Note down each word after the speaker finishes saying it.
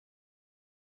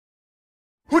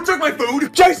Who took my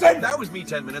food? Jason! That was me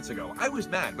 10 minutes ago. I was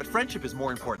mad, but friendship is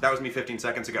more important. That was me 15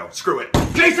 seconds ago. Screw it.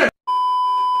 Jason!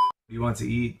 You want to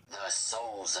eat? The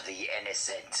souls of the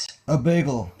innocent. A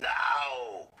bagel.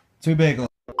 No! 2 bagels.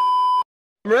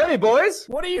 Ready, boys?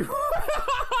 What are you?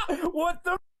 What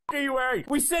the f are you wearing?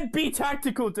 We said be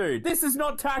tactical, dude. This is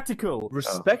not tactical.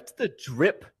 Respect the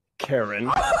drip,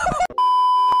 Karen.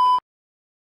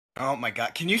 Oh my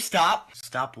god, can you stop?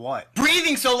 Stop what?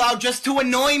 Breathing so loud just to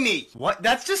annoy me! What?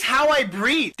 That's just how I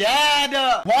breathe. Dad,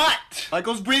 what?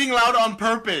 Michael's breathing loud on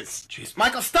purpose. Jeez,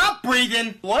 Michael, stop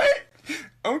breathing! What?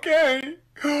 Okay.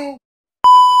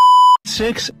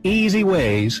 6 easy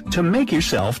ways to make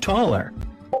yourself taller.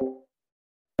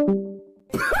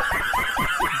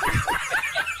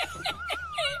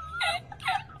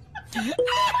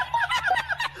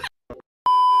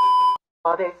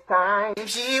 All this time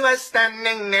she was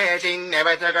standing there, she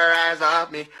never took her eyes off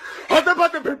me.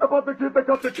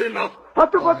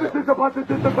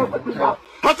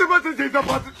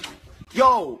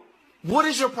 Yo, what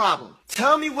is your problem?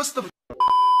 Tell me what's the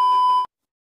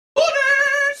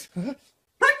Orders!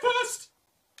 Breakfast!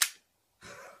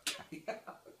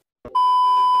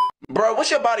 Bro, what's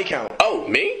your body count? Oh,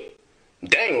 me?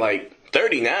 Dang, like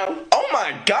 30 now. Oh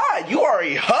my god, you are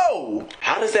a hoe!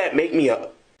 How does that make me a...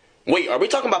 Wait, are we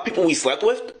talking about people we slept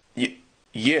with?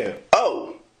 Yeah.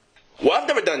 Oh. Well, I've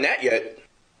never done that yet.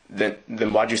 Then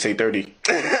why'd you say 30?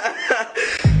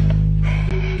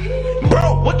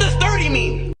 Bro, what does 30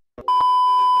 mean?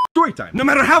 Story time. No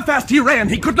matter how fast he ran,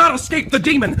 he could not escape the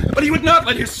demon, but he would not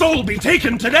let his soul be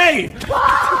taken today!